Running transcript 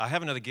I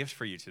have another gift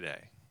for you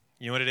today.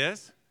 You know what it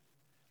is?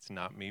 It's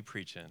not me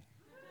preaching.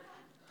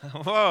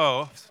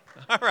 Whoa.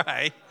 All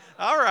right.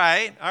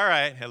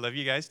 I love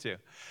you guys too.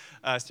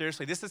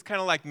 Seriously, this is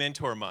kind of like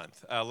Mentor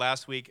Month.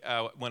 Last week,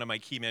 one of my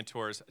key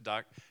mentors,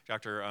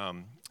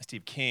 Dr.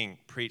 Steve King,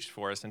 preached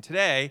for us. And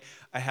today,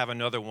 I have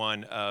another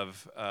one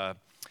of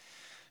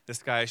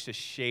this guy has just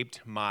shaped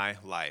my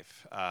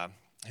life.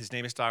 His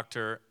name is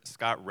Dr.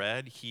 Scott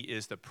Redd. He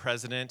is the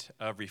president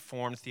of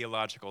Reformed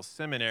Theological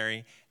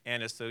Seminary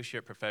and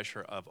associate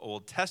professor of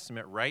Old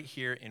Testament right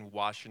here in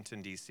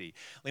Washington, D.C.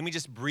 Let me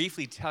just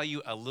briefly tell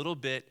you a little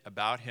bit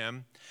about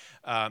him.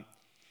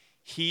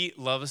 He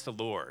loves the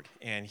Lord,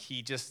 and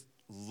he just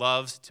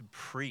loves to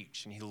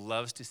preach, and he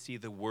loves to see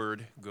the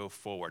word go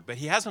forward. But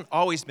he hasn't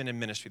always been in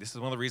ministry. This is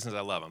one of the reasons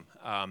I love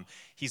him.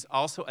 He's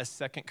also a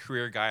second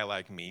career guy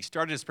like me. He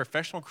started his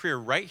professional career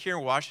right here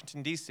in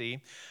Washington,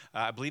 D.C.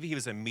 I believe he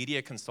was a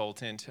media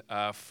consultant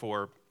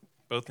for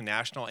both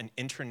national and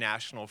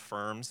international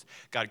firms.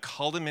 God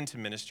called him into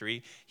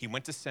ministry. He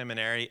went to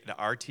seminary at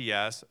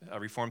RTS, a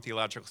Reformed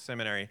Theological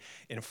Seminary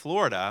in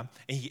Florida,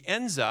 and he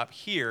ends up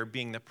here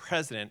being the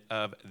president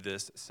of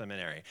this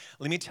seminary.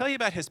 Let me tell you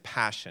about his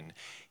passion.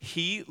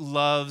 He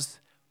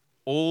loves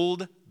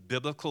old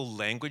biblical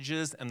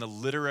languages and the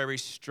literary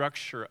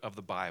structure of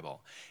the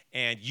Bible.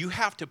 And you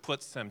have to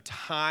put some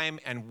time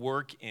and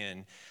work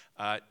in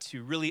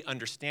to really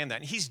understand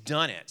that. And he's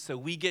done it. So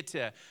we get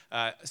to,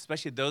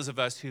 especially those of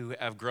us who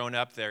have grown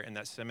up there in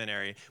that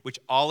seminary, which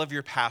all of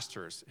your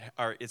pastors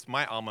are, it's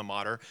my alma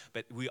mater,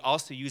 but we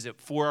also use it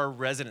for our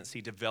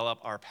residency, develop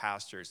our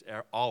pastors,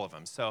 all of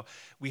them. So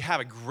we have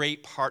a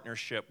great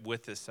partnership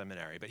with this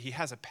seminary, but he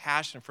has a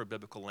passion for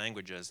biblical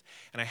languages.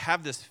 And I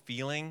have this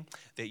feeling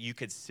that you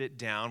could sit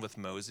down with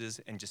Moses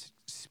and just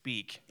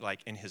speak like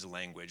in his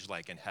language,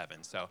 like in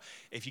heaven. So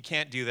if you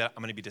can't do that,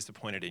 I'm going to be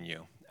disappointed in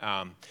you.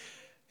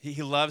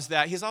 He loves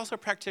that. He's also a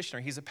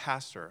practitioner. He's a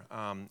pastor,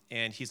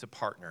 and he's a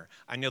partner.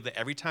 I know that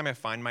every time I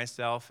find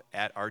myself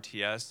at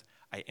RTS,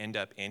 I end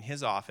up in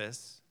his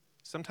office,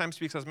 sometimes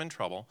because I'm in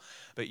trouble,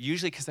 but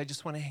usually because I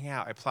just want to hang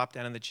out. I plop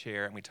down in the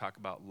chair, and we talk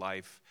about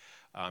life.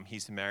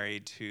 He's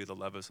married to the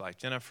love of his life,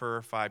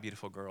 Jennifer, 5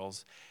 beautiful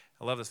girls.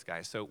 I love this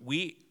guy. So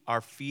we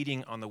are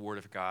feeding on the Word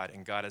of God,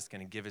 and God is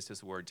going to give us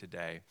His Word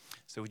today.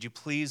 So would you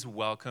please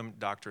welcome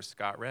Dr.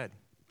 Scott Redd?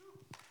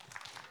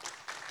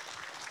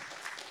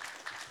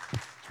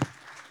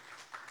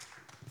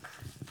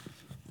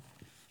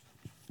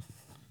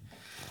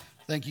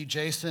 Thank you,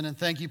 Jason, and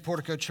thank you,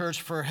 Portico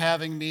Church, for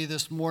having me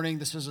this morning.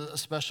 This is a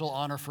special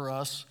honor for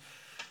us.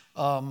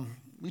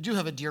 We do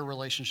have a dear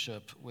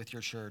relationship with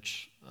your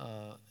church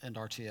and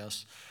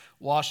RTS.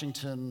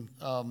 Washington,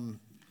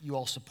 you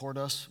all support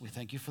us. We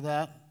thank you for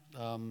that.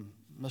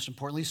 Most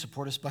importantly,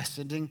 support us by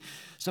sending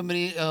so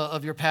many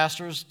of your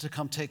pastors to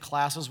come take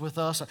classes with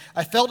us.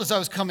 I felt as I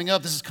was coming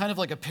up, this is kind of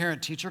like a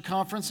parent-teacher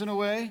conference in a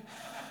way.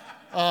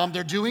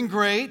 They're doing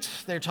great.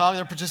 They're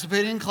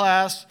participating in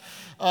class.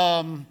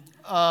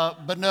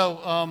 But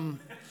no,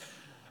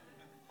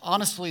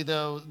 honestly,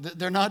 though,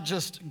 they're not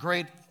just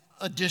great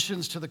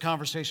additions to the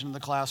conversation in the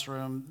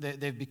classroom.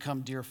 They've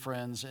become dear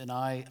friends, and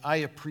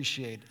I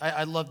appreciate.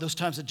 I love those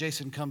times that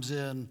Jason comes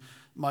in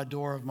my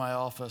door of my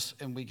office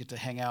and we get to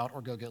hang out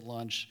or go get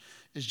lunch.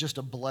 Is just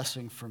a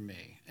blessing for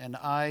me, and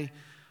I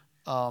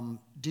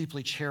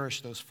deeply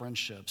cherish those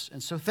friendships.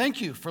 And so thank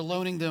you for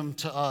loaning them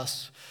to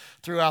us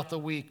throughout the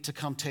week to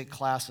come take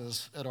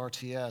classes at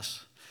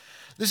RTS.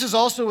 This is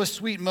also a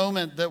sweet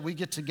moment that we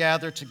get to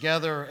gather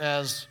together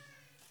as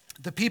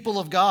the people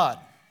of God,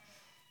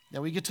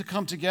 that we get to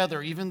come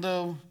together. Even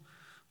though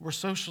we're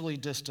socially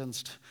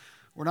distanced,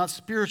 we're not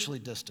spiritually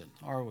distant,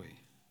 are we?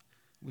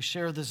 We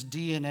share this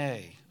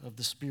DNA of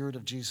the Spirit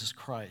of Jesus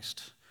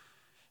Christ,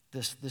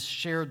 this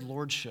shared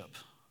lordship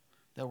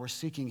that we're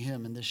seeking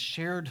Him, and this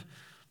shared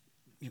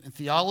in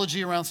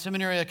theology around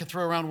seminary. I could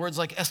throw around words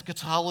like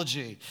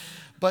eschatology,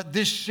 but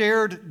this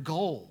shared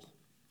goal,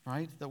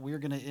 right? That we are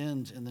going to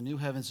end in the new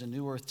heavens and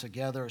new earth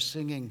together,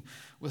 singing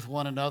with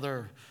one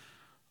another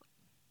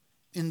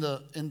in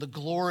the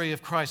glory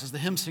of Christ. As the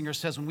hymn singer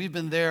says, when we've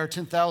been there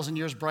 10,000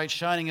 years bright,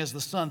 shining as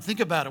the sun, think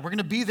about it. We're going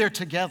to be there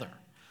together.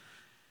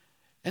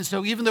 And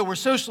so even though we're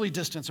socially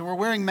distanced and we're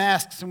wearing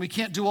masks and we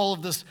can't do all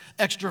of this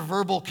extra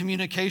verbal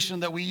communication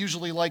that we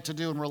usually like to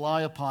do and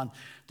rely upon,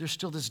 there's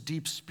still this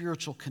deep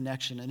spiritual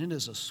connection. And it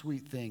is a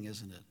sweet thing,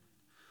 isn't it?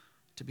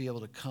 To be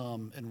able to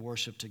come and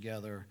worship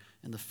together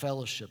in the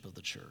fellowship of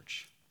the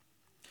church.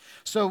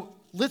 So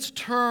let's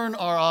turn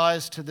our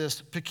eyes to this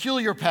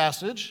peculiar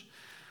passage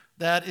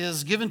that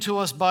is given to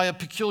us by a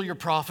peculiar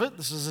prophet.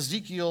 This is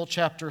Ezekiel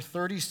chapter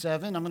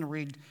 37. I'm going to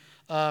read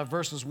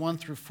verses 1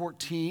 through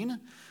 14.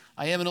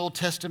 I am an Old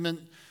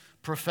Testament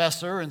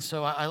professor, and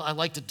so I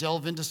like to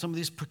delve into some of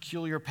these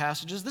peculiar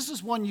passages. This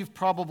is one you've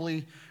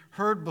probably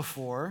heard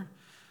before.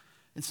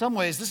 In some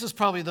ways, this is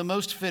probably the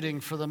most fitting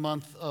for the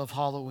month of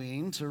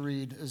Halloween to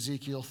read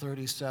Ezekiel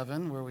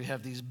 37, where we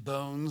have these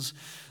bones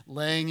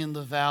laying in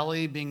the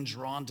valley, being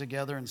drawn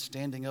together and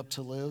standing up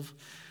to live.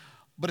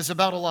 But it's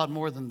about a lot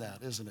more than that,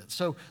 isn't it?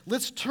 So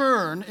let's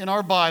turn in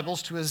our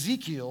Bibles to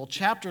Ezekiel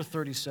chapter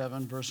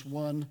 37, verse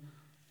 1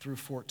 through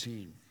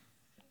 14.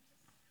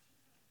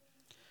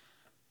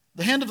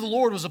 The hand of the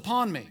Lord was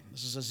upon me.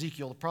 This is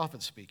Ezekiel the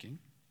prophet speaking.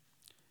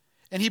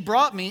 And he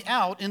brought me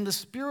out in the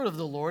spirit of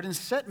the Lord and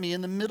set me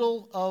in the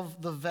middle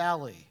of the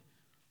valley.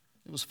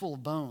 It was full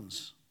of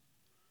bones.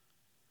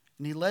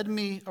 And he led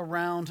me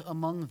around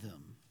among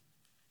them.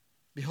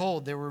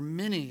 Behold, there were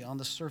many on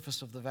the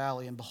surface of the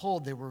valley, and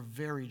behold, they were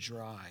very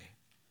dry.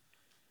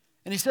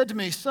 And he said to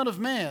me, Son of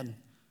man,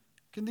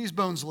 can these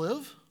bones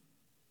live?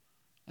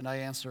 And I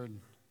answered,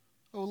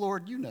 O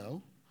Lord, you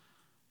know.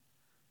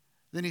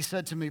 Then he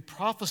said to me,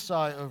 Prophesy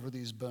over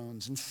these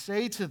bones, and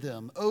say to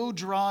them, O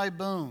dry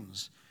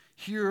bones,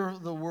 hear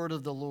the word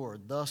of the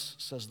Lord. Thus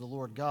says the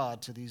Lord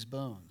God to these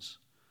bones.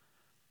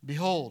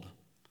 Behold,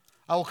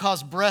 I will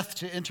cause breath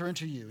to enter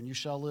into you, and you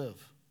shall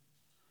live.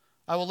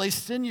 I will lay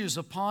sinews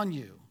upon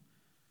you,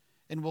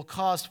 and will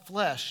cause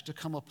flesh to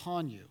come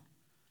upon you,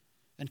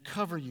 and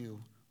cover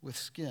you with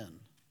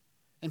skin,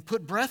 and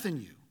put breath in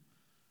you,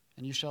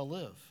 and you shall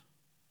live.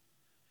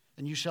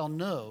 And you shall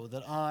know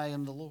that I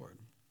am the Lord.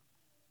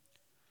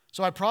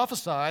 So I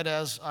prophesied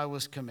as I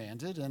was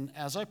commanded, and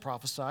as I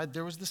prophesied,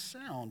 there was this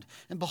sound.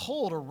 And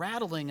behold, a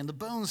rattling, and the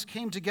bones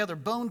came together,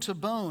 bone to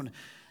bone.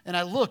 And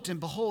I looked, and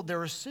behold, there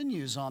were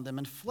sinews on them,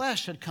 and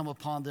flesh had come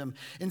upon them,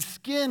 and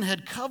skin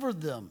had covered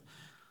them,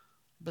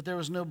 but there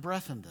was no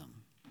breath in them.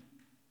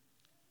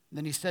 And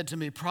then he said to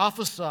me,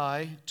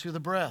 Prophesy to the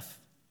breath.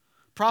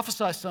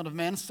 Prophesy, Son of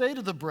man, say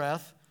to the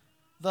breath,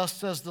 Thus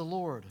says the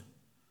Lord,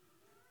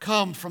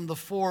 Come from the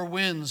four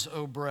winds,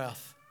 O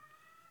breath,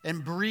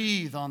 and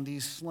breathe on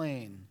these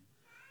slain,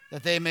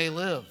 that they may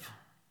live.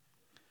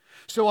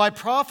 So I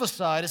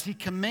prophesied as he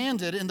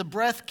commanded, and the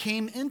breath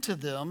came into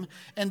them,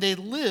 and they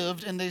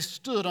lived, and they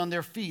stood on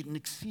their feet, an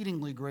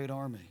exceedingly great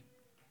army.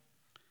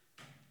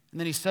 And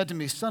then he said to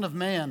me, Son of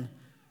man,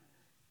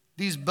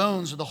 these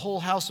bones are the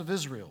whole house of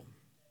Israel.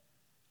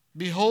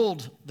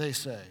 Behold, they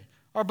say,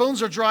 our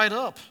bones are dried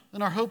up,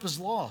 and our hope is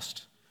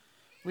lost.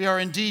 We are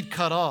indeed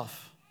cut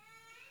off.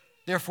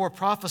 Therefore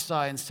prophesy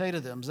and say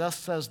to them, Thus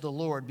says the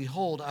Lord,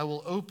 Behold, I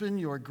will open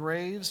your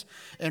graves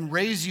and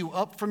raise you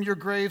up from your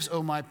graves,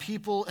 O my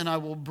people, and I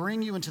will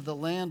bring you into the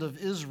land of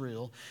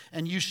Israel,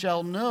 and you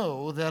shall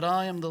know that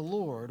I am the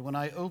Lord when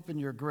I open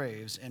your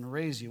graves and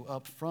raise you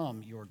up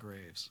from your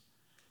graves.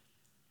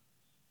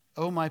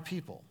 O my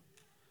people,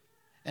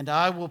 and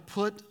I will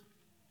put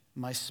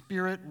my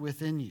spirit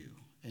within you,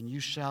 and you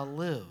shall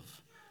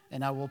live,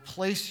 and I will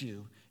place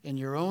you in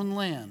your own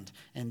land,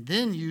 and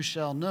then you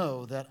shall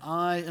know that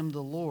I am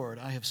the Lord.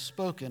 I have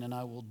spoken, and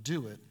I will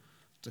do it,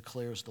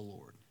 declares the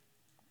Lord.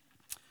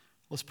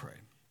 Let's pray.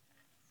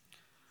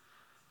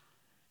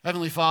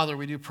 Heavenly Father,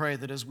 we do pray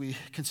that as we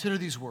consider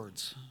these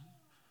words,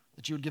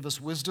 that you would give us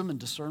wisdom and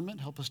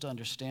discernment, help us to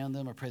understand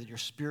them. I pray that your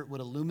Spirit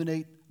would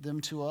illuminate them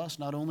to us,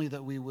 not only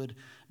that we would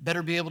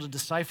better be able to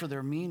decipher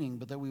their meaning,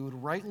 but that we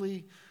would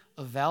rightly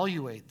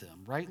evaluate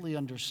them, rightly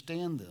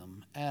understand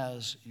them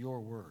as your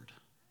word.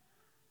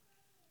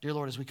 Dear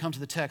Lord, as we come to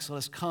the text, let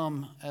us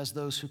come as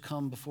those who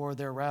come before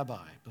their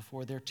rabbi,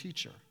 before their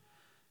teacher.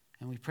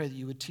 And we pray that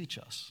you would teach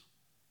us.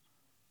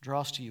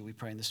 Draw us to you, we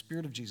pray, in the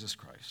Spirit of Jesus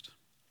Christ.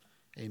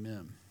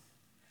 Amen.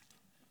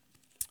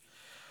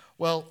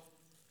 Well,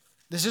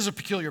 this is a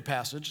peculiar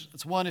passage.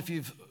 It's one, if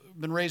you've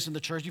been raised in the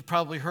church, you've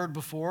probably heard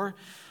before.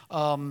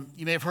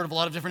 You may have heard of a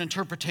lot of different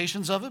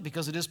interpretations of it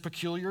because it is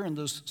peculiar, and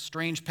those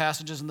strange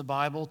passages in the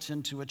Bible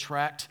tend to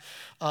attract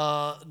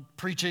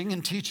preaching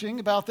and teaching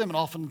about them, and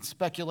often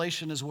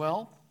speculation as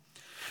well.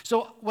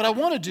 So what I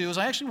want to do is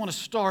I actually want to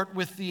start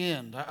with the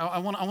end. I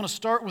want to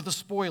start with a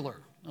spoiler,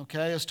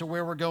 okay, as to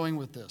where we're going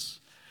with this.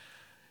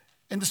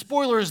 And the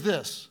spoiler is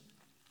this.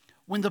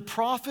 When the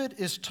prophet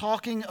is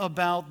talking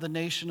about the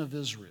nation of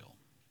Israel,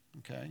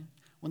 okay,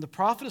 when the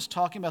prophet is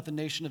talking about the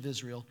nation of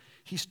Israel,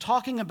 he's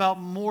talking about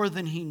more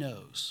than he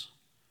knows.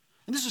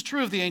 And this is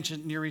true of the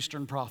ancient Near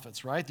Eastern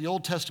prophets, right? The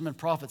Old Testament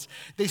prophets.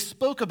 They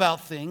spoke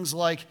about things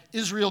like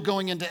Israel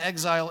going into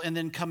exile and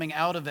then coming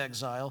out of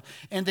exile,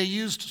 and they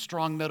used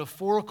strong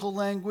metaphorical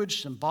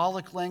language,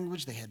 symbolic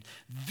language. They had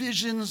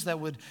visions that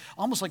would,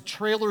 almost like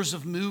trailers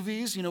of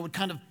movies, would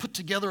kind of put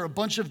together a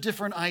bunch of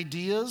different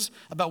ideas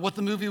about what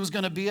the movie was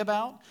going to be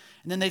about.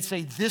 And then they'd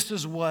say, this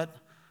is what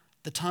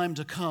the time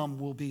to come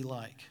will be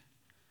like.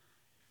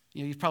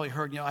 You've probably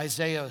heard,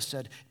 Isaiah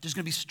said, there's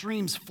going to be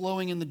streams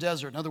flowing in the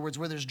desert. In other words,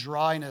 where there's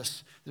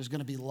dryness, there's going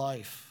to be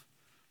life.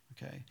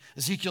 Okay.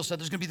 Ezekiel said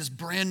there's going to be this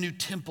brand new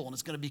temple, and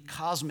it's going to be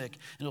cosmic,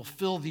 and it'll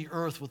fill the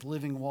earth with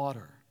living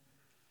water.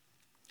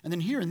 And then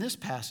here in this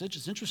passage,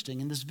 it's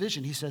interesting, in this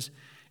vision, he says,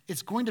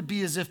 it's going to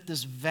be as if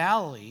this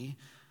valley,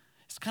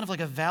 it's kind of like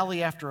a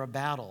valley after a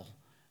battle,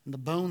 and the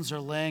bones are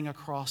laying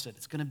across it.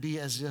 It's going to be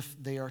as if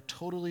they are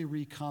totally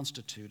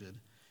reconstituted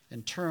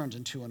and turned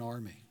into an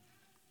army.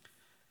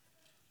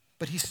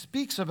 But he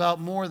speaks about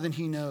more than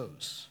he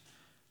knows.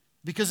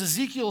 Because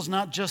Ezekiel is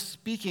not just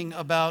speaking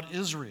about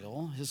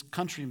Israel, his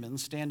countrymen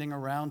standing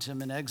around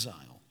him in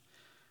exile,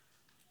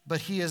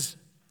 but he is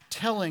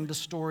telling the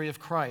story of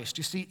Christ.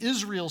 You see,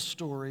 Israel's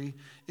story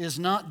is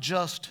not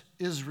just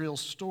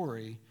Israel's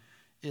story,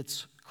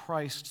 it's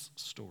Christ's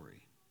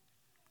story.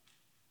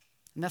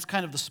 And that's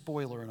kind of the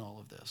spoiler in all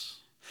of this.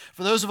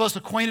 For those of us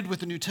acquainted with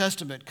the New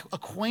Testament,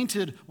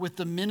 acquainted with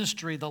the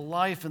ministry, the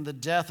life and the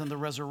death and the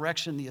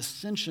resurrection, the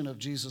ascension of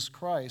Jesus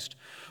Christ,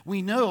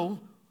 we know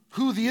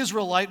who the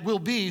Israelite will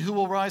be who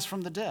will rise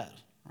from the dead,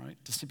 right?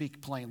 To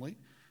speak plainly.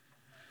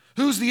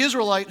 Who's the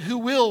Israelite who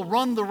will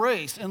run the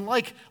race? And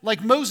like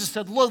Moses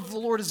said, love the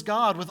Lord his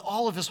God with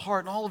all of his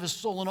heart and all of his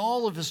soul and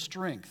all of his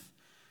strength,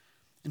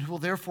 and who will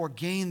therefore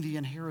gain the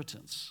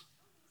inheritance.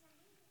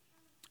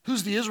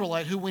 Who's the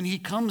Israelite who, when he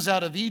comes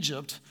out of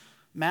Egypt,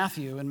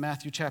 Matthew, in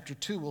Matthew chapter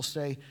 2, will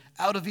say,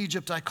 out of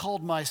Egypt I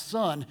called my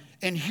son,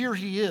 and here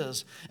he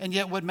is. And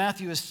yet what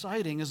Matthew is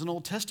citing is an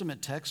Old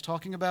Testament text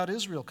talking about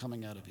Israel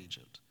coming out of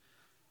Egypt.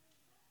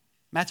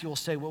 Matthew will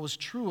say what was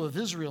true of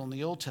Israel in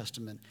the Old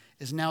Testament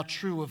is now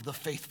true of the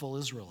faithful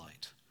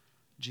Israelite,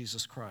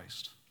 Jesus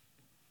Christ.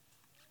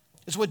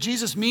 It's what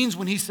Jesus means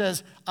when he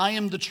says, I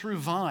am the true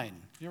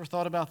vine. You ever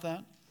thought about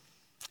that?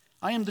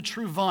 I am the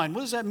true vine.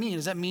 What does that mean?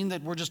 Does that mean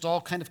that we're just all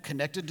kind of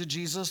connected to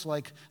Jesus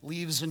like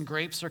leaves and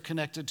grapes are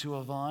connected to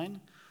a vine?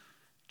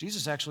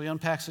 Jesus actually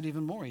unpacks it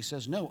even more. He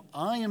says, no,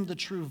 I am the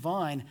true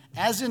vine.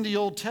 As in the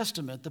Old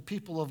Testament, the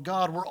people of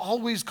God were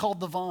always called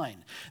the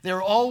vine.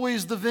 They're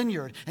always the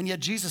vineyard. And yet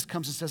Jesus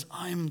comes and says,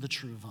 I'm the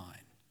true vine.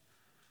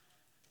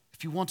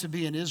 If you want to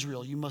be in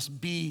Israel, you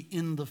must be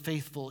in the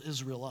faithful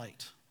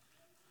Israelite,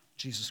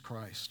 Jesus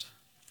Christ.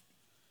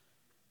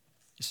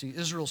 You see,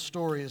 Israel's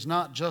story is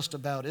not just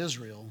about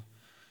Israel,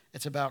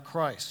 it's about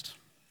Christ.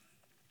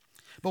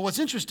 But what's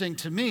interesting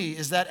to me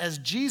is that as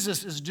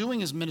Jesus is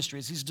doing his ministry,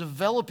 as he's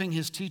developing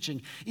his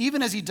teaching,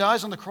 even as he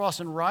dies on the cross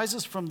and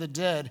rises from the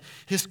dead,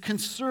 his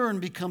concern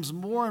becomes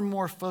more and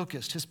more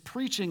focused. His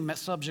preaching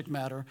subject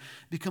matter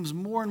becomes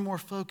more and more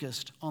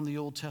focused on the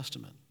Old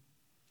Testament.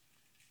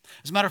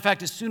 As a matter of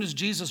fact, as soon as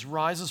Jesus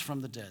rises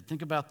from the dead,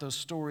 think about those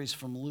stories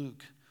from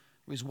Luke,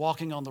 where he's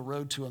walking on the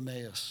road to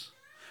Emmaus,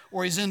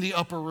 or he's in the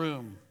upper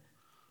room.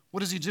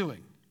 What is he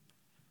doing?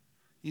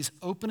 He's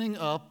opening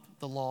up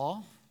the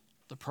law,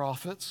 the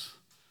prophets,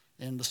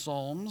 and the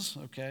Psalms,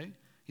 okay?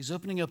 He's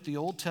opening up the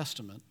Old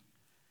Testament,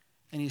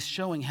 and he's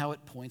showing how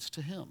it points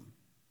to him.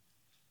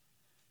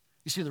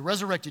 You see, the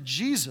resurrected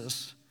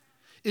Jesus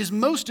is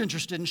most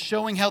interested in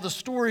showing how the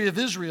story of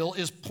Israel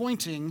is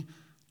pointing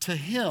to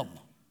him.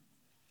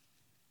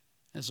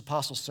 As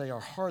apostles say, our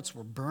hearts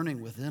were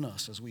burning within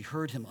us as we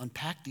heard him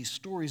unpack these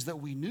stories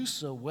that we knew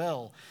so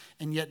well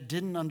and yet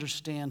didn't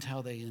understand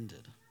how they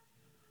ended.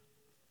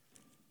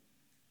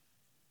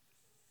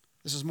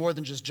 This is more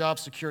than just job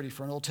security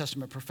for an Old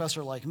Testament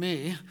professor like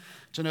me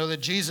to know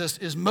that Jesus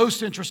is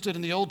most interested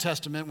in the Old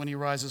Testament when he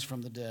rises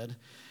from the dead.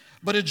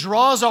 But it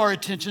draws our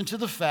attention to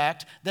the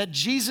fact that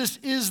Jesus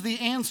is the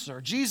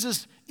answer.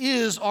 Jesus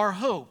is our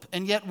hope.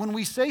 And yet when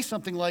we say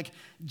something like,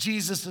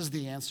 Jesus is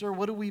the answer,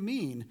 what do we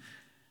mean?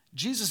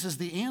 Jesus is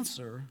the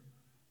answer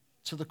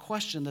to the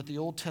question that the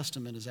Old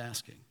Testament is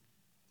asking.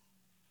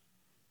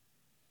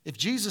 If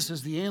Jesus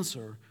is the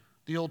answer,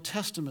 the Old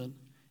Testament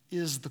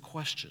is the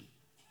question.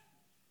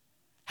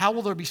 How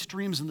will there be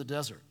streams in the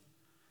desert?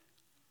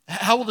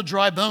 How will the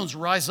dry bones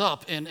rise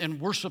up and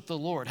worship the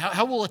Lord?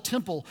 How will a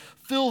temple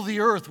fill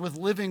the earth with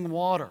living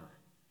water?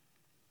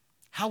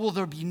 How will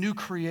there be new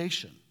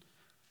creation?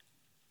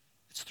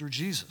 It's through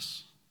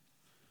Jesus.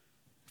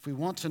 If we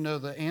want to know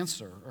the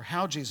answer, or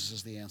how Jesus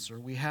is the answer,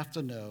 we have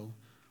to know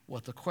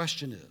what the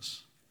question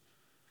is.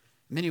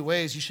 In many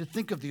ways, you should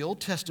think of the Old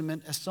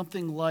Testament as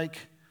something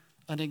like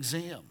an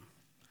exam.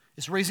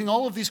 It's raising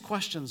all of these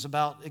questions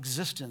about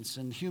existence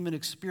and human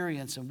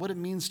experience and what it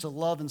means to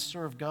love and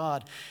serve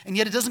God, and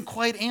yet it doesn't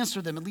quite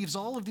answer them. It leaves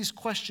all of these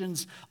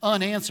questions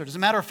unanswered. As a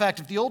matter of fact,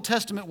 if the Old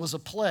Testament was a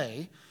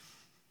play,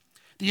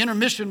 the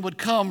intermission would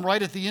come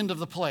right at the end of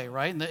the play,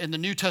 right? And the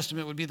New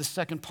Testament would be the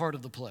second part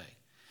of the play.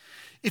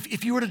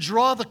 If you were to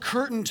draw the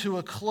curtain to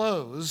a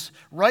close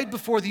right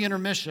before the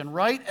intermission,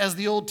 right as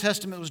the Old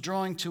Testament was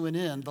drawing to an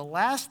end, the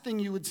last thing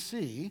you would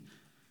see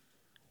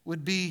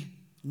would be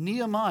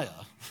Nehemiah,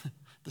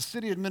 the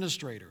city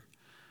administrator,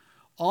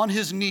 on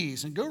his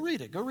knees. And go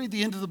read it. Go read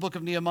the end of the book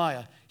of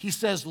Nehemiah. He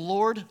says,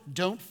 Lord,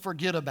 don't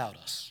forget about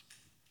us.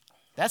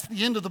 That's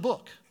the end of the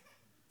book.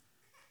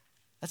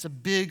 That's a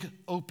big,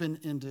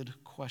 open-ended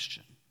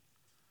question.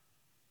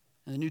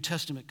 And the New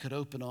Testament could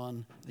open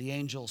on the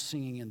angels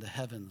singing in the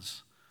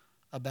heavens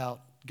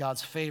about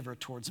God's favor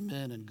towards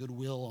men and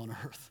goodwill on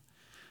earth.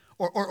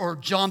 Or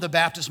John the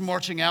Baptist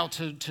marching out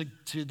to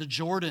the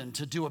Jordan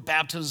to do a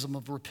baptism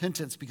of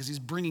repentance because he's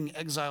bringing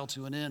exile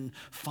to an end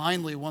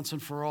finally once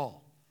and for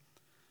all.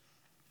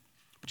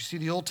 But you see,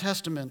 the Old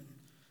Testament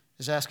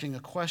is asking a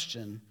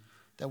question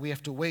that we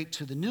have to wait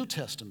to the New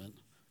Testament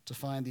to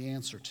find the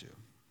answer to.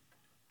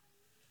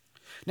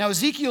 Now,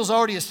 Ezekiel's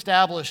already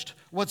established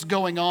what's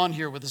going on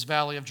here with this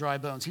valley of dry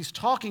bones. He's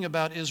talking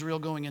about Israel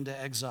going into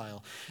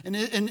exile. And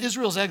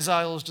Israel's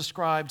exile is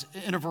described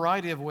in a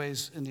variety of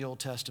ways in the Old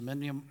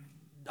Testament.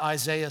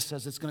 Isaiah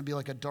says it's going to be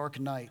like a dark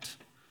night,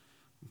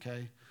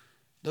 okay?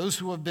 Those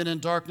who have been in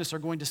darkness are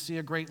going to see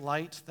a great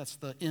light. That's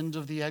the end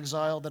of the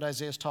exile that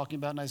Isaiah is talking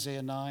about in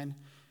Isaiah 9. It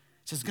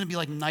says it's going to be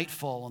like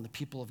nightfall on the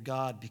people of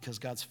God because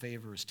God's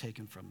favor is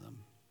taken from them.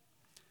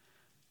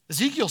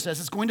 Ezekiel says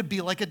it's going to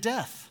be like a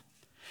death.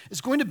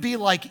 It's going to be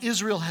like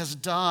Israel has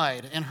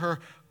died and her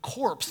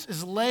corpse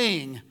is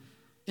laying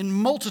in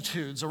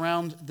multitudes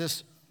around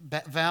this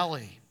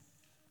valley.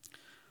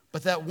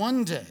 But that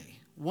one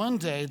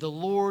day, the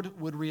Lord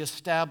would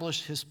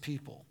reestablish his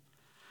people.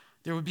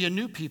 There would be a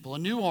new people, a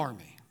new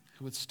army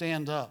who would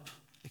stand up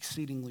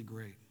exceedingly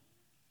great.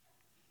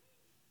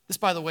 This,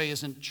 by the way,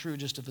 isn't true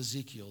just of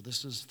Ezekiel.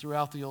 This is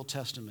throughout the Old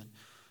Testament.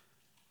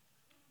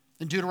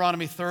 In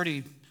Deuteronomy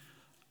 30,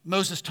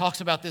 Moses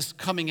talks about this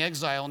coming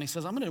exile, and he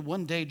says, I'm going to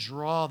one day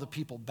draw the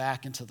people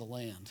back into the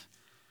land.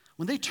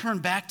 When they turn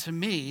back to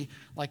me,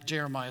 like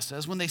Jeremiah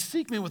says, when they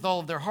seek me with all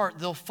of their heart,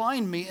 they'll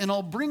find me, and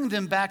I'll bring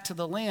them back to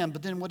the land.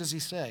 But then what does he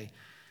say?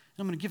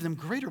 I'm going to give them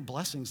greater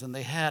blessings than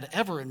they had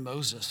ever in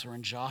Moses or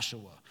in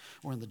Joshua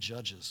or in the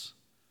Judges.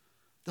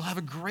 They'll have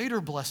a greater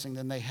blessing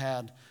than they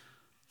had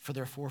for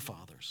their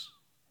forefathers.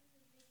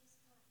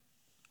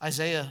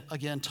 Isaiah,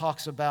 again,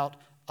 talks about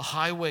a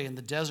highway in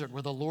the desert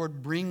where the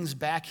Lord brings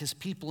back his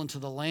people into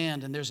the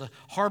land, and there's a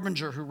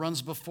harbinger who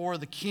runs before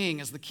the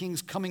king as the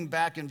king's coming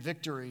back in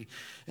victory,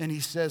 and he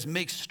says,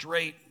 make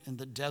straight in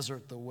the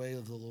desert the way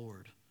of the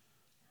Lord,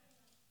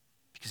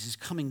 because he's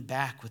coming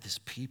back with his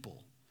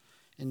people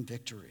in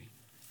victory.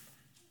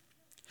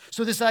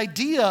 So this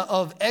idea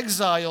of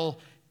exile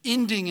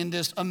ending in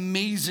this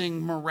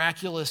amazing,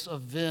 miraculous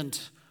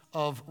event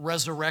of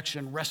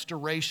resurrection,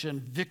 restoration,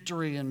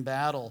 victory in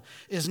battle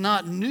is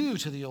not new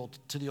to the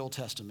Old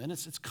Testament.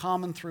 It's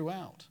common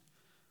throughout.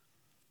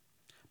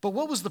 But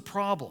what was the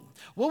problem?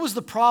 What was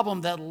the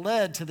problem that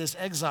led to this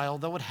exile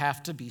that would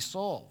have to be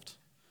solved?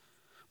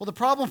 Well, the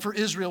problem for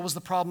Israel was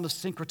the problem of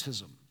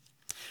syncretism.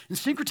 And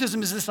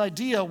syncretism is this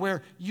idea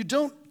where you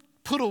don't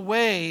put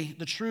away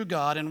the true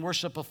God and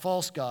worship a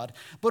false God,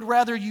 but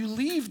rather you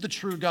leave the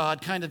true God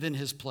kind of in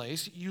his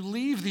place. You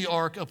leave the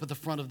ark up at the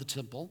front of the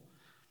temple,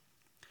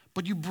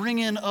 but you bring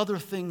in other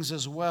things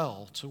as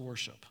well to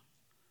worship.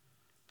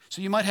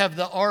 So you might have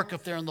the ark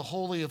up there in the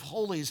Holy of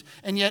Holies,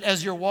 and yet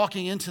as you're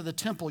walking into the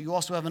temple, you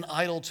also have an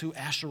idol to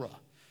Asherah,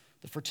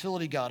 the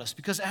fertility goddess.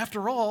 Because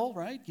after all,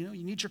 right, you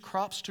need your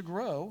crops to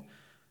grow.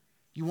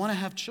 You want to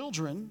have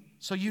children,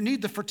 so you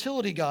need the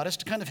fertility goddess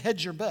to kind of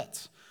hedge your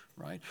bets.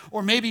 Right?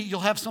 Or maybe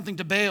you'll have something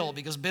to Baal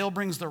because Baal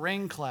brings the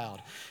rain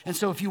cloud. And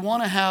so if you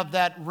want to have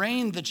that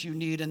rain that you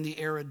need in the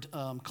arid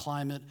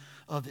climate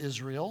of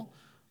Israel,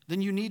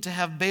 then you need to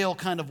have Baal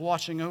kind of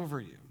watching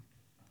over you.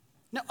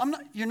 Now,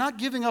 you're not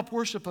giving up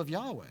worship of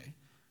Yahweh.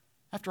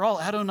 After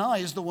all,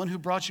 Adonai is the one who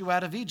brought you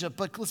out of Egypt.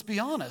 But let's be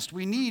honest,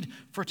 we need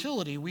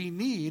fertility. We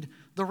need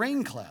the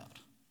rain cloud.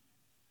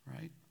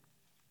 Right?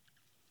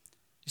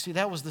 You see,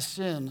 that was the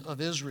sin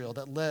of Israel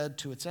that led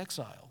to its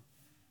exile.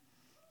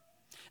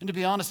 And to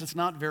be honest, it's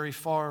not very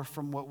far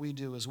from what we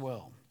do as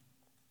well.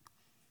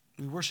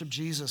 We worship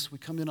Jesus. We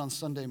come in on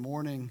Sunday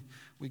morning.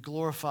 We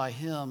glorify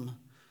him.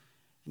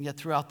 And yet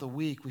throughout the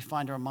week, we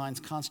find our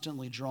minds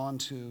constantly drawn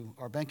to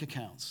our bank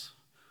accounts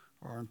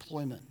or our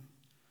employment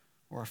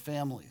or our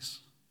families.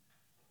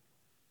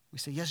 We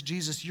say, yes,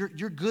 Jesus, you're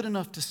good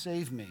enough to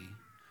save me.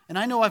 And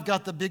I know I've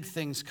got the big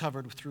things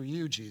covered through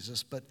you,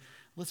 Jesus, but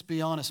let's be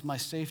honest, my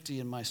safety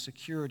and my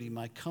security,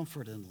 my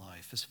comfort in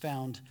life is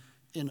found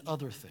in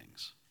other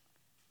things.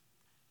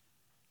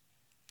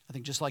 I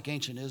think just like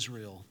ancient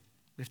Israel,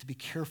 we have to be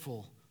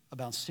careful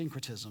about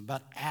syncretism,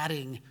 about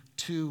adding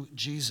to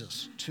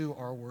Jesus, to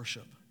our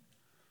worship.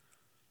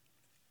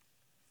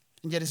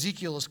 And yet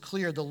Ezekiel is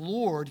clear, the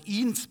Lord,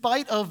 in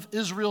spite of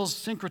Israel's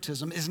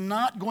syncretism, is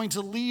not going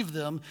to leave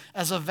them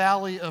as a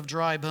valley of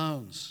dry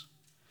bones.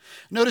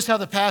 Notice how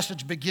the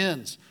passage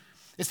begins.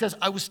 It says,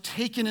 I was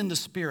taken in the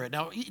Spirit.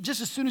 Now, just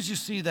as soon as you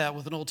see that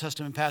with an Old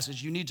Testament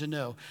passage, you need to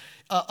know,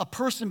 a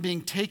person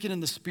being taken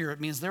in the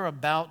Spirit means they're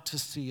about to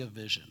see a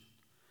vision.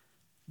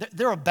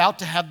 They're about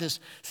to have this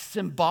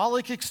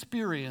symbolic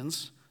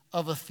experience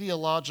of a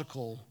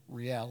theological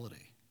reality.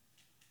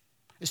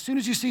 As soon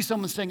as you see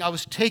someone saying, I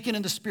was taken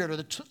in the Spirit, or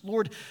the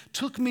Lord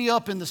took me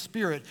up in the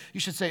Spirit, you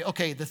should say,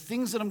 okay, the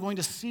things that I'm going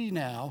to see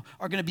now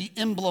are going to be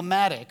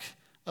emblematic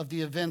of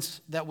the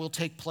events that will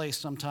take place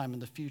sometime in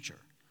the future.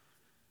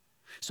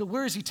 So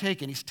where is he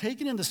taken? He's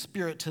taken in the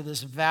Spirit to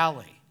this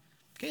valley.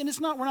 Okay, and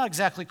we're not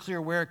exactly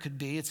clear where it could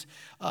be.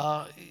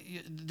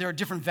 There are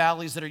different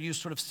valleys that are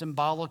used sort of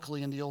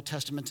symbolically in the Old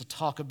Testament to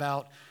talk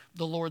about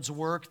the Lord's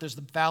work. There's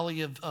the valley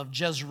of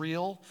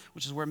Jezreel,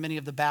 which is where many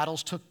of the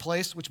battles took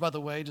place, which, by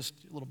the way, just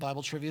a little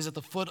Bible trivia, is at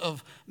the foot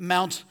of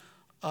Mount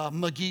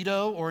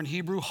Megiddo, or in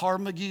Hebrew, Har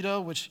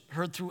Megiddo, which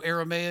heard through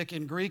Aramaic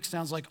and Greek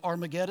sounds like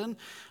Armageddon.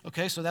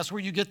 Okay, so that's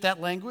where you get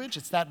that language.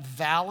 It's that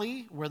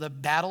valley where the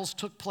battles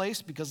took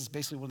place, because it's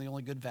basically one of the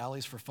only good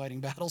valleys for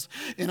fighting battles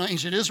in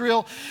ancient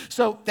Israel.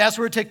 So that's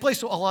where it takes place.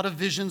 So a lot of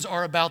visions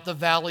are about the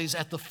valleys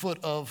at the foot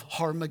of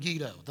Har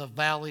Megiddo, the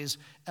valleys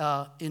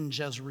in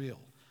Jezreel.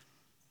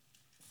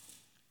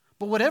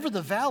 But whatever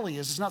the valley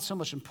is not so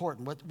much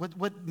important.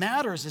 What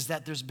matters is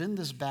that there's been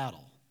this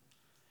battle.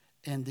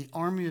 and the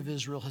army of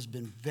Israel has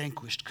been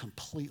vanquished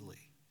completely.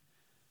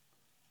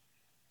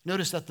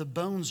 Notice that the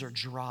bones are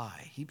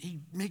dry. He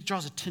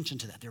draws attention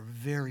to that. They're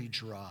very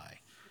dry.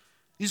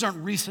 These aren't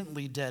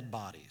recently dead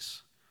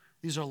bodies.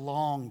 These are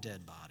long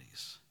dead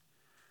bodies.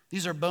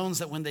 These are bones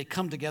that when they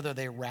come together,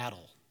 they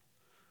rattle.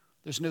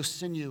 There's no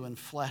sinew and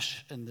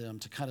flesh in them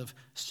to kind of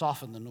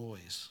soften the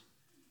noise.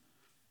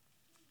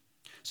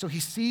 So he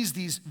sees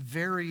these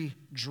very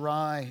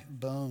dry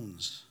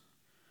bones.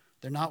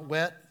 They're not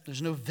wet.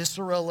 There's no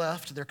viscera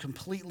left. They're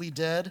completely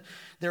dead.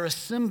 They're a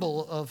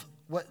symbol of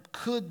what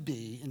could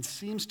be and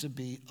seems to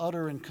be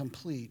utter and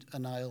complete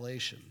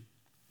annihilation.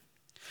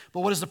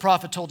 But what is the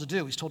prophet told to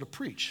do? He's told to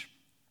preach.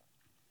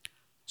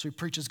 So he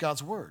preaches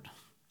God's word.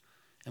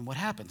 And what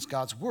happens?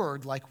 God's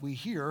word, like we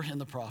hear in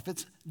the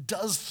prophets,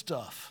 does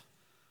stuff.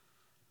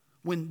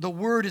 When the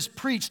word is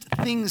preached,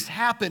 things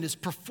happen. It's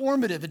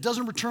performative. It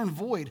doesn't return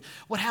void.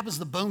 What happens?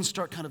 The bones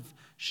start kind of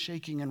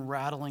shaking and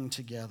rattling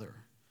together.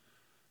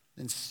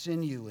 Then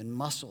sinew and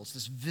muscles,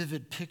 this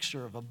vivid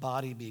picture of a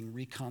body being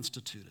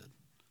reconstituted.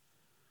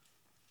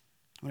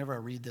 Whenever I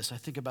read this, I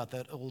think about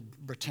that old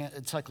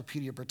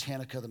Encyclopedia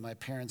Britannica that my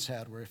parents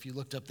had, where if you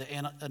looked up the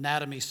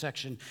anatomy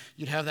section,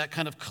 you'd have that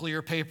kind of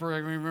clear paper.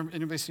 Remember,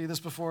 anybody see this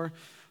before?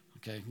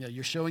 Okay, yeah,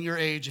 you're showing your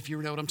age if you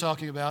know what I'm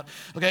talking about.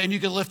 Okay, and you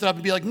could lift it up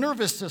and be like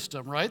nervous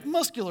system, right?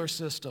 Muscular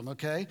system,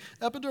 okay?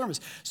 Epidermis.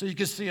 So you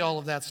could see all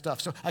of that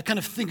stuff. So I kind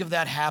of think of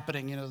that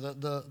happening, you know,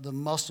 the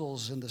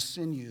muscles and the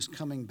sinews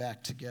coming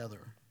back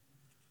together.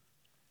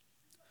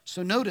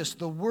 So notice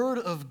the word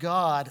of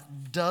God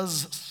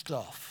does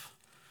stuff.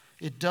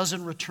 It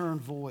doesn't return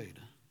void.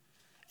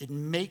 It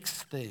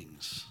makes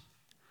things.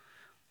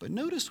 But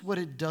notice what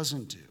it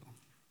doesn't do.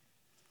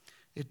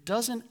 It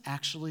doesn't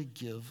actually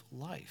give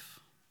life.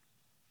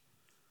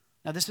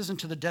 Now, this isn't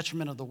to the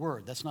detriment of the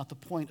word. That's not the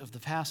point of the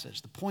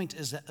passage. The point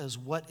is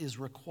what is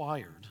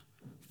required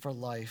for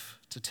life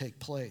to take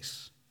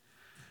place.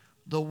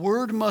 The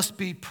word must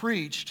be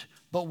preached,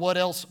 but what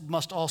else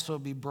must also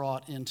be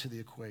brought into the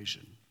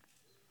equation?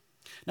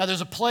 Now,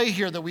 there's a play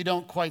here that we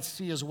don't quite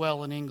see as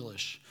well in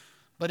English.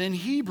 But in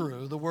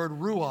Hebrew, the word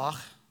ruach,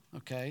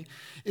 okay,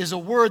 is a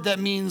word that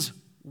means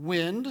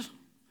wind,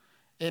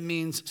 it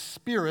means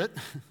spirit,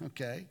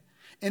 okay,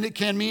 and it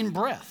can mean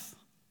breath.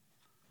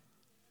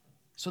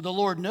 So the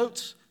Lord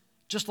notes,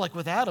 just like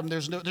with Adam,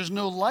 there's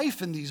no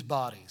life in these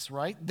bodies,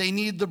 right? They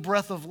need the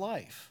breath of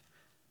life.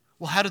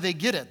 Well, how do they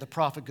get it? The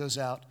prophet goes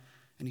out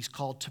and he's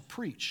called to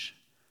preach.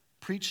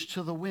 Preach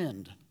to the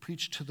wind,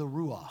 preach to the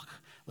ruach.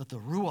 Let the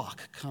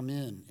ruach come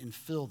in and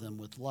fill them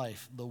with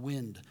life, the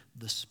wind,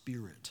 the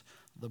spirit,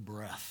 the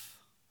breath.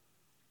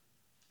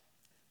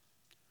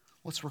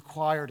 What's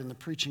required in the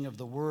preaching of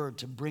the word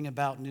to bring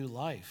about new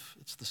life?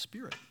 It's the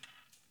spirit.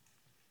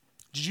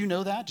 Did you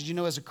know that? Did you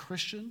know as a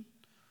Christian?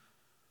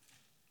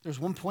 There's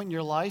one point in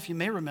your life, you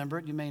may remember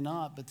it, you may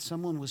not, but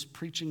someone was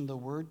preaching the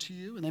word to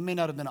you, and they may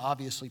not have been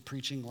obviously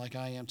preaching like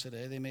I am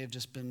today. They may have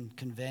just been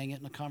conveying it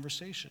in a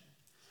conversation.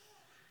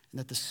 And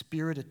that the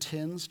Spirit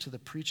attends to the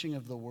preaching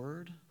of the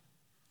word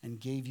and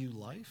gave you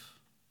life.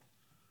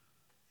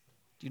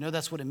 Do you know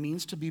that's what it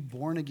means to be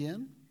born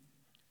again?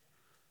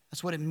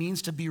 That's what it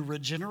means to be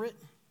regenerate.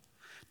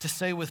 To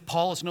say with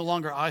Paul, it's no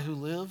longer I who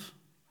live,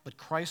 but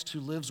Christ who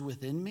lives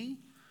within me.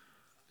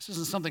 This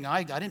isn't something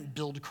I didn't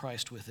build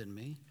Christ within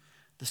me.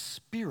 The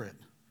Spirit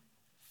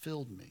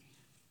filled me.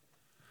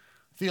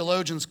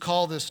 Theologians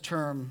call this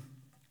term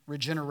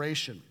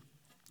regeneration,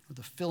 or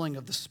the filling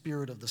of the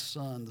Spirit of the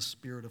Son, the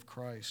Spirit of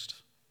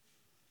Christ.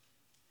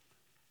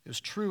 It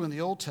was true in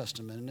the Old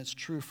Testament, and it's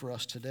true for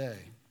us today.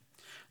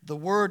 The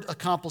Word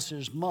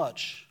accomplishes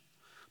much,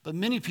 but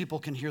many people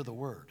can hear the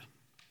Word.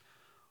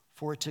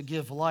 For it to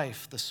give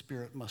life, the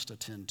Spirit must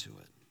attend to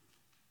it.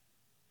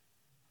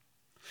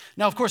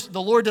 Now, of course,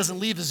 the Lord doesn't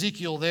leave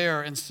Ezekiel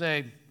there and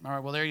say, all right,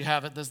 well, there you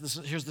have it.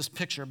 Here's this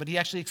picture. But he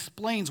actually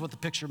explains what the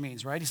picture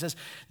means, right? He says,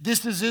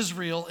 this is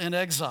Israel in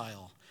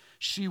exile.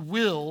 She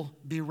will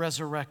be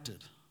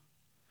resurrected.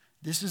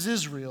 This is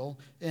Israel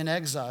in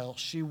exile.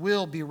 She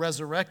will be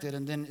resurrected.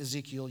 And then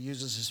Ezekiel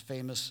uses his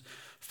famous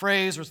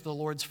phrase, or it's the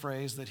Lord's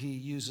phrase that he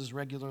uses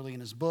regularly in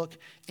his book.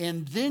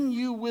 And then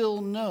you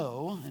will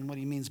know, and what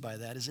he means by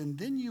that is, and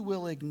then you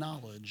will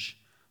acknowledge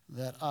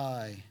that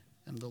I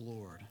am the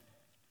Lord.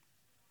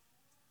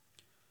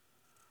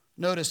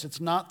 Notice it's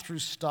not through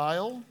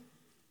style.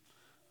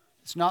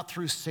 It's not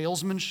through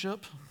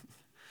salesmanship.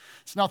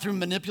 It's not through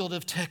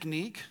manipulative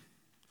technique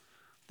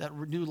that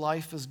new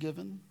life is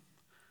given,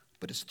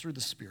 but it's through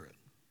the Spirit.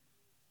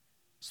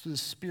 It's through the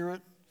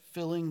Spirit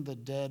filling the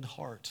dead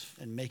heart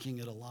and making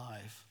it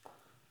alive.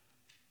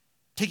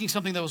 Taking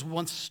something that was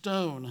once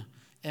stone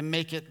and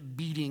make it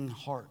beating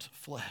heart,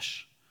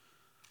 flesh.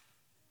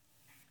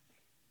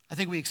 I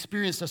think we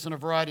experience this in a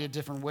variety of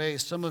different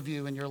ways. Some of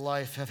you in your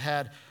life have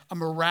had a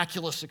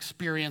miraculous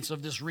experience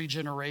of this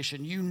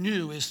regeneration. You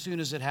knew as soon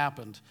as it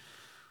happened.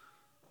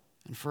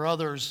 And for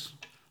others,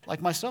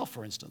 like myself,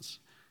 for instance,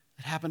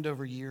 it happened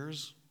over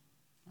years.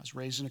 I was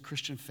raised in a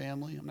Christian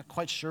family. I'm not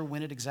quite sure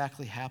when it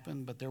exactly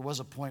happened, but there was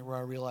a point where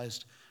I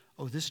realized,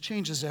 oh, this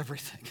changes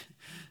everything.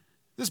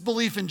 This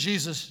belief in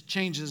Jesus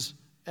changes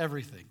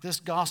everything. This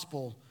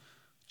gospel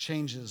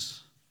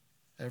changes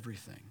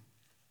everything.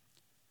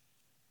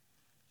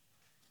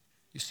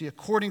 You see,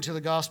 according to the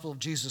gospel of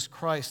Jesus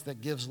Christ that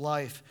gives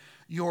life,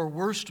 your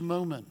worst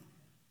moment,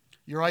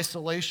 your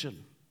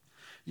isolation,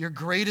 your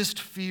greatest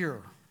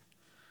fear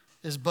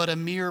is but a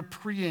mere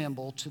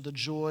preamble to the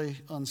joy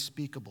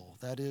unspeakable.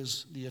 That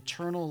is, the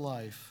eternal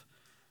life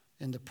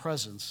in the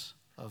presence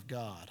of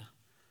God.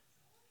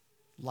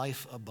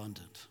 Life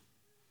abundant.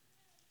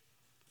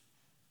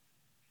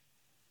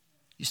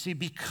 You see,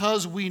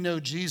 because we know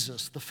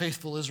Jesus, the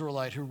faithful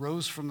Israelite who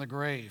rose from the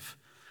grave,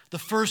 the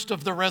first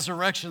of the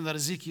resurrection that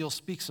Ezekiel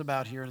speaks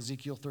about here in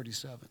Ezekiel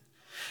 37,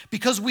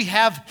 because we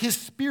have his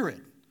Spirit,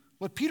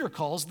 what Peter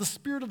calls the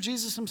Spirit of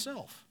Jesus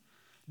himself,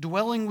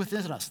 dwelling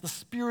within us, the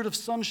spirit of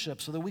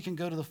sonship, so that we can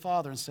go to the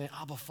Father and say,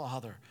 Abba,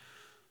 Father.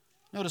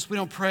 Notice we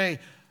don't pray,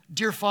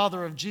 Dear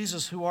Father of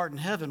Jesus who art in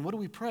heaven. What do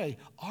we pray?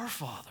 Our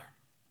Father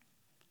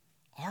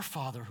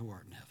who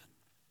art in heaven.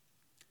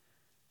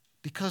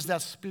 Because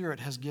that Spirit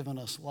has given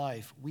us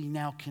life, we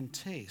now can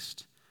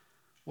taste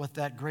what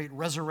that great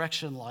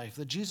resurrection life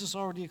that Jesus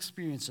already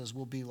experiences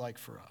will be like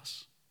for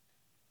us.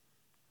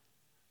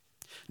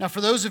 Now,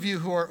 for those of you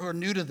who are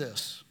new to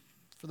this,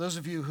 for those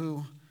of you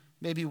who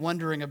may be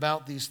wondering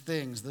about these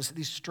things,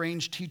 these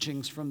strange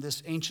teachings from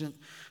this ancient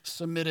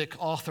Semitic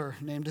author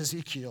named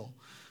Ezekiel,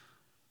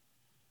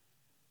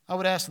 I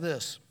would ask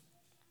this.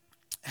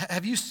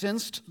 Have you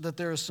sensed that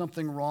there is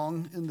something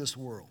wrong in this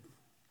world?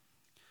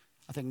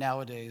 I think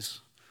nowadays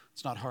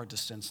it's not hard to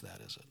sense that,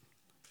 is it?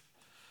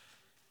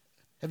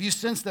 Have you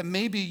sensed that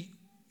maybe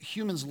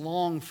humans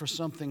long for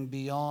something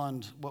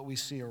beyond what we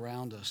see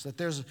around us? That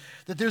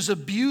there's a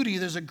beauty,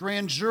 there's a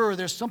grandeur,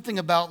 there's something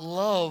about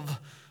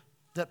love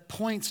that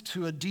points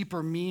to a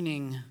deeper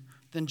meaning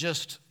than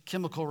just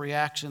chemical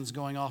reactions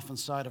going off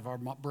inside of our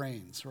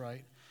brains,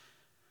 right?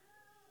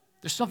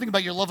 There's something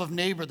about your love of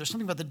neighbor, there's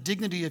something about the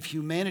dignity of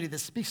humanity that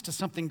speaks to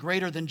something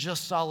greater than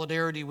just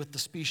solidarity with the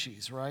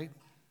species, right?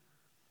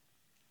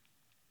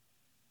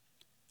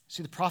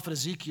 See, the prophet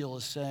Ezekiel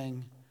is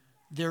saying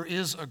there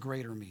is a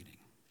greater meaning.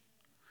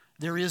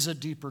 There is a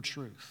deeper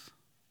truth.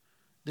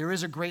 There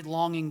is a great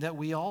longing that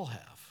we all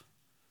have.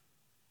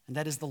 And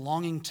that is the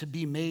longing to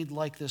be made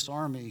like this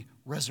army,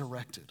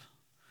 resurrected,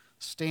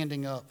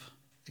 standing up,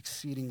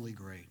 exceedingly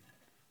great.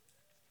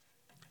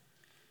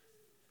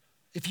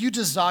 If you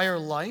desire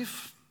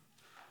life,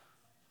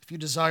 if you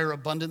desire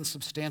abundant,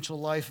 substantial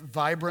life,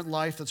 vibrant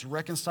life that's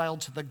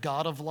reconciled to the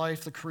God of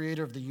life, the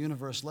creator of the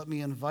universe, let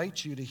me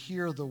invite you to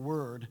hear the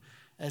word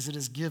as it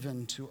is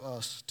given to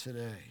us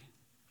today.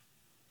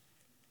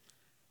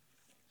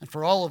 And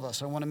for all of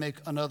us, I want to make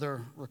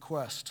another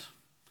request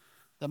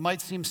that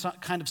might seem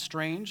kind of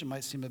strange, it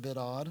might seem a bit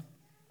odd,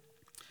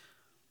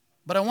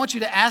 but I want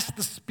you to ask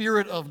the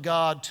Spirit of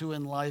God to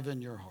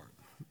enliven your heart.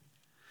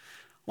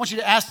 I want you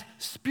to ask,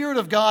 Spirit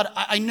of God,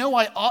 I know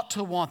I ought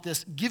to want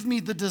this. Give me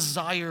the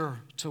desire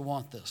to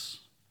want this.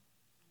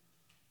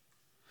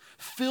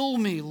 Fill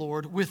me,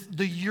 Lord, with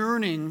the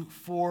yearning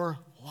for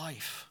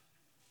life.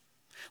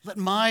 Let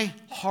my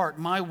heart,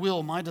 my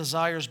will, my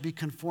desires be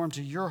conformed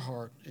to your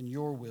heart and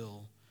your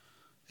will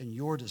and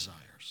your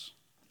desires.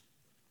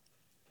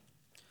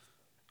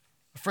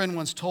 A friend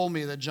once told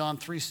me that John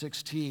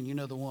 3:16, you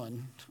know the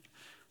one,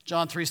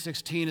 John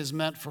 3:16 is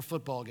meant for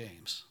football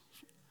games.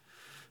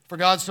 For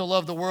God so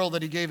loved the world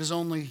that he gave his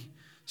only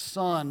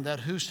Son,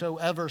 that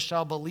whosoever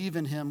shall believe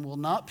in him will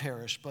not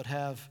perish but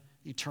have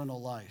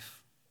eternal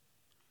life.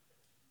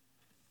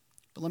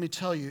 But let me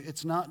tell you,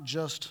 it's not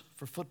just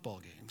for football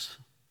games.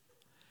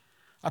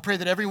 I pray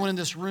that everyone in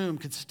this room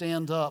could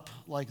stand up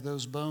like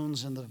those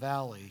bones in the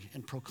valley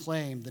and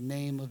proclaim the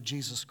name of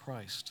Jesus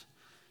Christ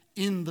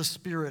in the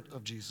Spirit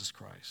of Jesus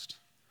Christ.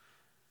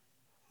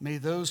 May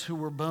those who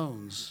were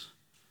bones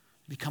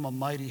become a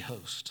mighty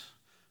host,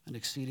 an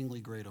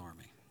exceedingly great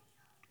army.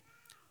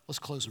 Let's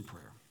close in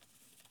prayer.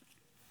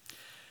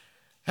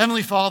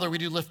 Heavenly Father, we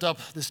do lift up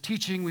this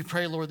teaching. We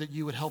pray, Lord, that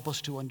you would help us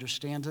to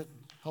understand it.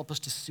 Help us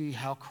to see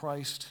how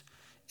Christ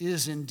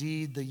is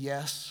indeed the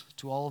yes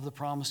to all of the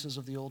promises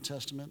of the Old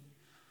Testament.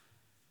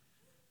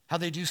 How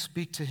they do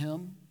speak to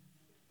him.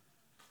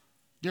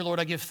 Dear Lord,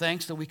 I give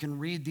thanks that we can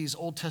read these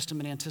Old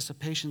Testament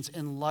anticipations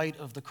in light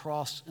of the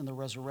cross and the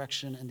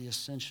resurrection and the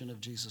ascension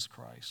of Jesus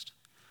Christ.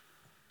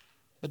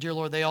 But dear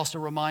Lord, they also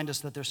remind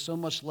us that there's so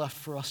much left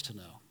for us to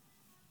know.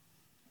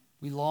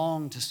 We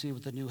long to see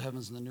what the new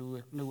heavens and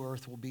the new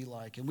earth will be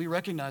like. And we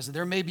recognize that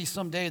there may be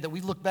some day that we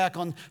look back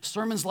on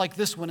sermons like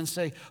this one and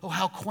say, oh,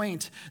 how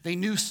quaint. They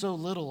knew so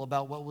little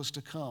about what was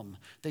to come.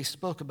 They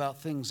spoke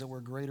about things that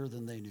were greater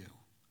than they knew.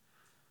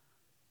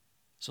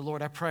 So,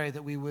 Lord, I pray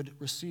that we would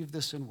receive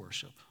this in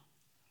worship,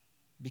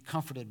 be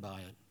comforted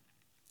by it,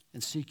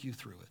 and seek you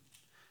through it.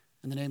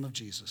 In the name of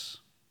Jesus,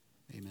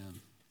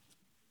 amen.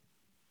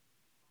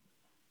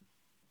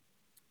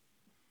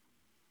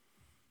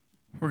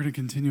 We're going to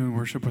continue in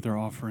worship with our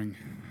offering.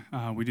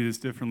 We do this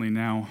differently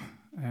now,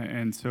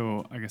 and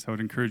so I guess I would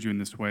encourage you in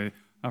this way.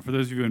 For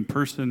those of you in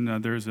person,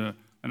 there's an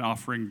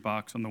offering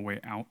box on the way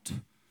out.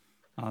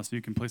 So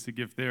you can place a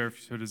gift there if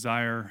you so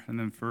desire. And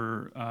then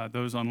for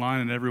those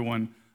online and everyone